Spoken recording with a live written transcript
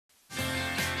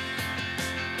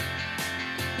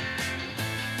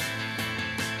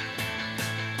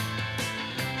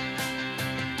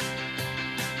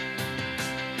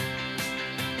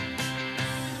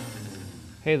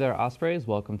Hey there, Ospreys.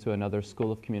 Welcome to another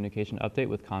School of Communication update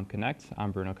with CommConnect.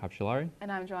 I'm Bruno Capsulari.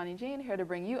 And I'm Joanny Jean, here to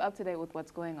bring you up to date with what's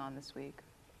going on this week.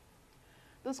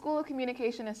 The School of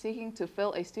Communication is seeking to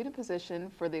fill a student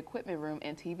position for the equipment room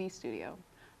and TV studio.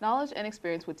 Knowledge and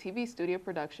experience with TV studio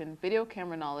production, video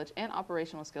camera knowledge, and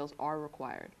operational skills are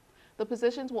required. The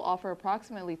positions will offer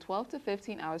approximately 12 to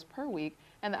 15 hours per week,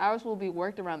 and the hours will be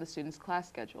worked around the student's class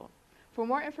schedule. For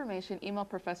more information, email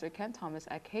Professor Ken Thomas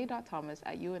at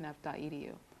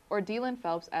k.thomas@unf.edu or Dylan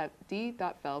Phelps at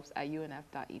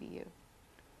d.phelps@unf.edu.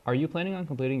 Are you planning on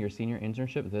completing your senior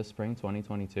internship this spring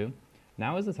 2022?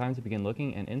 Now is the time to begin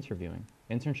looking and interviewing.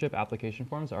 Internship application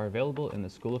forms are available in the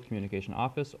School of Communication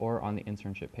office or on the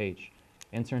internship page.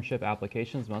 Internship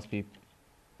applications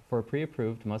for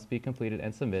pre-approved must be completed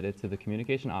and submitted to the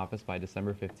communication office by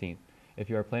December 15th. If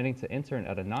you are planning to intern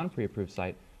at a non-pre-approved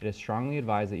site, it is strongly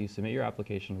advised that you submit your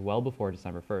application well before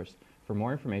December 1st. For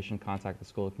more information, contact the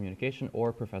School of Communication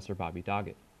or Professor Bobby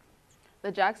Doggett.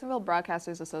 The Jacksonville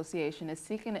Broadcasters Association is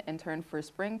seeking an intern for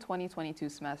spring 2022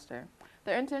 semester.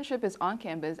 Their internship is on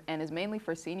campus and is mainly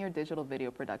for senior digital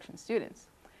video production students.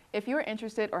 If you are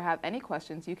interested or have any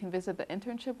questions, you can visit the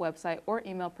internship website or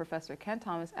email Professor Ken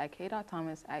Thomas at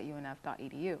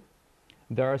k.thomas@unf.edu.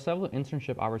 There are several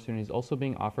internship opportunities also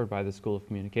being offered by the School of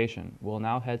Communication. We'll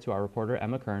now head to our reporter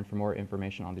Emma Kern for more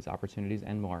information on these opportunities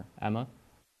and more. Emma?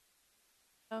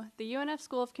 The UNF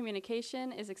School of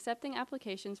Communication is accepting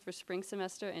applications for spring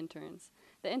semester interns.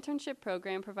 The internship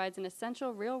program provides an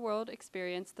essential real-world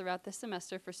experience throughout the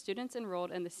semester for students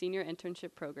enrolled in the senior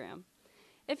internship program.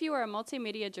 If you are a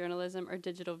multimedia journalism or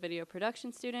digital video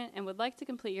production student and would like to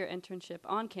complete your internship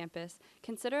on campus,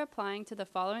 consider applying to the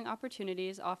following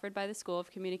opportunities offered by the School of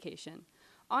Communication.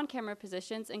 On-camera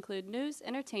positions include news,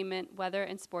 entertainment, weather,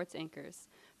 and sports anchors.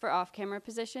 For off-camera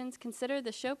positions, consider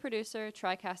the show producer,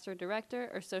 TriCaster director,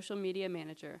 or social media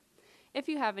manager. If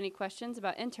you have any questions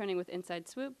about interning with Inside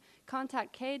Swoop,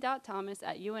 contact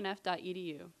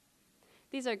k.thomas@unf.edu.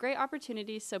 These are great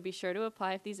opportunities, so be sure to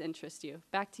apply if these interest you.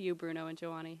 Back to you, Bruno and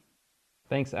Joanny.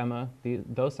 Thanks, Emma.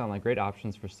 Those sound like great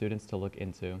options for students to look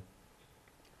into.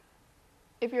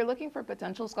 If you're looking for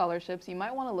potential scholarships, you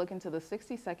might want to look into the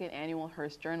 62nd Annual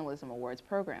Hearst Journalism Awards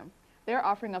program. They're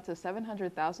offering up to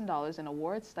 $700,000 in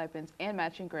awards, stipends, and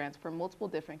matching grants for multiple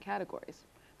different categories.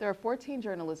 There are 14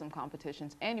 journalism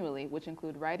competitions annually, which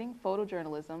include writing,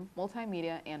 photojournalism,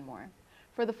 multimedia, and more.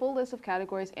 For the full list of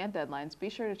categories and deadlines, be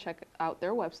sure to check out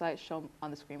their website shown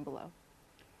on the screen below.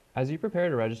 As you prepare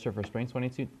to register for Spring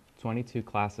 2022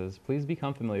 classes, please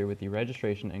become familiar with the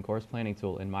registration and course planning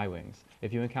tool in MyWings.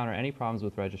 If you encounter any problems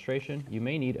with registration, you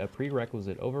may need a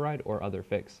prerequisite override or other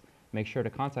fix. Make sure to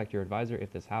contact your advisor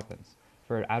if this happens.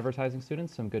 For advertising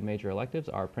students, some good major electives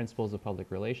are Principles of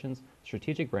Public Relations,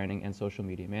 Strategic Branding, and Social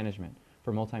Media Management.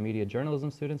 For multimedia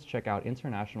journalism students, check out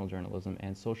International Journalism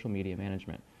and Social Media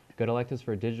Management. Good electives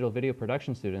for digital video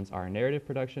production students are Narrative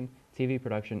Production, TV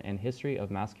Production, and History of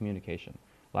Mass Communication.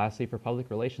 Lastly, for public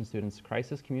relations students,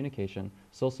 Crisis Communication,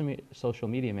 Social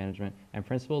Media Management, and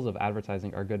Principles of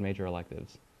Advertising are good major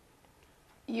electives.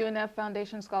 UNF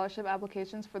Foundation Scholarship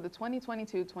applications for the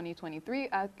 2022-2023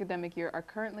 academic year are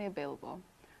currently available.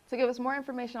 To give us more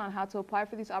information on how to apply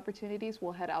for these opportunities,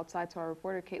 we'll head outside to our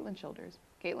reporter, Caitlin Childers.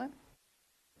 Caitlin?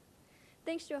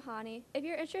 Thanks, Johanny. If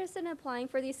you're interested in applying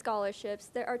for these scholarships,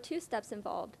 there are 2 steps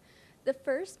involved. The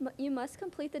first, you must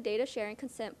complete the data sharing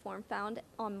consent form found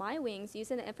on MyWings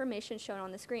using the information shown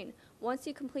on the screen. Once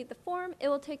you complete the form, it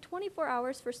will take 24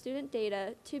 hours for student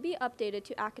data to be updated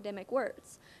to Academic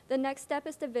Works. The next step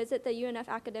is to visit the UNF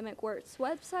Academic Works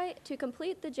website to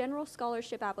complete the general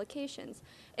scholarship applications.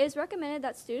 It is recommended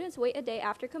that students wait a day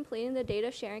after completing the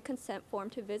data sharing consent form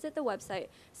to visit the website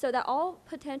so that all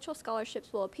potential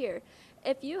scholarships will appear.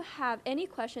 If you have any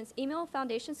questions, email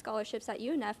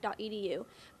foundationscholarships@unf.edu.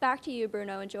 Back to you,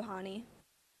 Bruno and Johanny.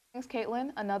 Thanks,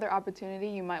 Caitlin. Another opportunity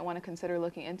you might want to consider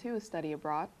looking into is study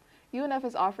abroad. UNF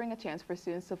is offering a chance for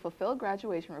students to fulfill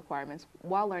graduation requirements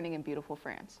while learning in beautiful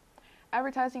France.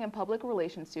 Advertising and public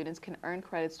relations students can earn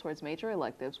credits towards major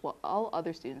electives, while all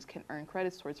other students can earn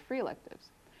credits towards free electives.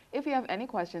 If you have any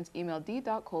questions, email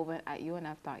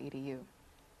d.colvin@unf.edu.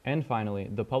 And finally,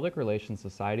 the Public Relations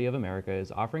Society of America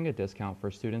is offering a discount for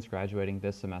students graduating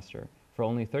this semester. For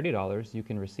only $30, you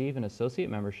can receive an associate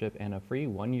membership and a free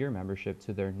 1-year membership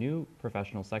to their new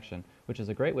professional section, which is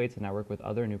a great way to network with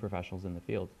other new professionals in the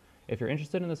field. If you're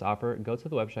interested in this offer, go to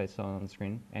the website shown on the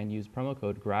screen and use promo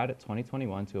code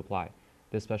GRAD2021 to apply.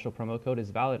 This special promo code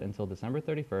is valid until December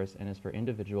 31st and is for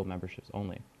individual memberships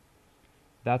only.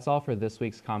 That's all for this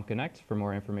week's CommConnect. For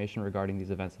more information regarding these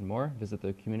events and more, visit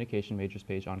the Communication Majors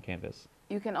page on Canvas.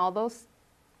 You can also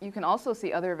You can also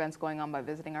see other events going on by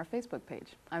visiting our Facebook page.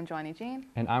 I'm Joanny Jean.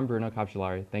 And I'm Bruno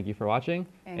Capsulari. Thank you for watching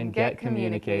And get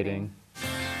communicating.